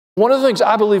One of the things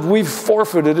I believe we've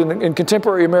forfeited in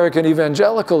contemporary American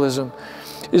evangelicalism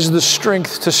is the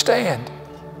strength to stand.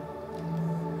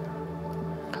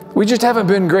 We just haven't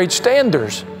been great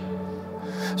standers.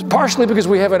 It's partially because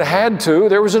we haven't had to.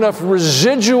 There was enough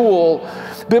residual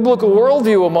biblical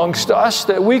worldview amongst us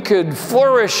that we could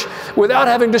flourish without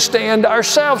having to stand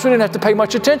ourselves. We didn't have to pay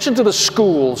much attention to the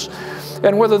schools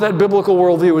and whether that biblical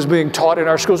worldview was being taught in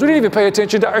our schools. We didn't even pay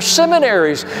attention to our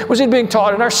seminaries. Was it being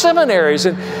taught in our seminaries?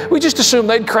 And we just assumed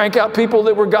they'd crank out people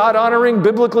that were God-honoring,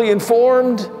 biblically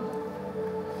informed,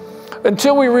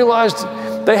 until we realized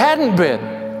they hadn't been.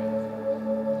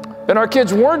 And our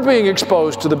kids weren't being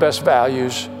exposed to the best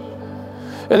values.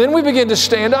 And then we begin to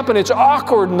stand up, and it's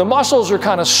awkward, and the muscles are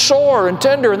kind of sore and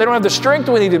tender, and they don't have the strength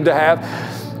we need them to have.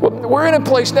 We're in a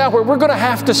place now where we're going to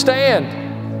have to stand,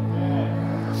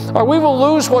 or we will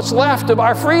lose what's left of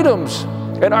our freedoms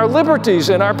and our liberties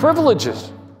and our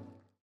privileges.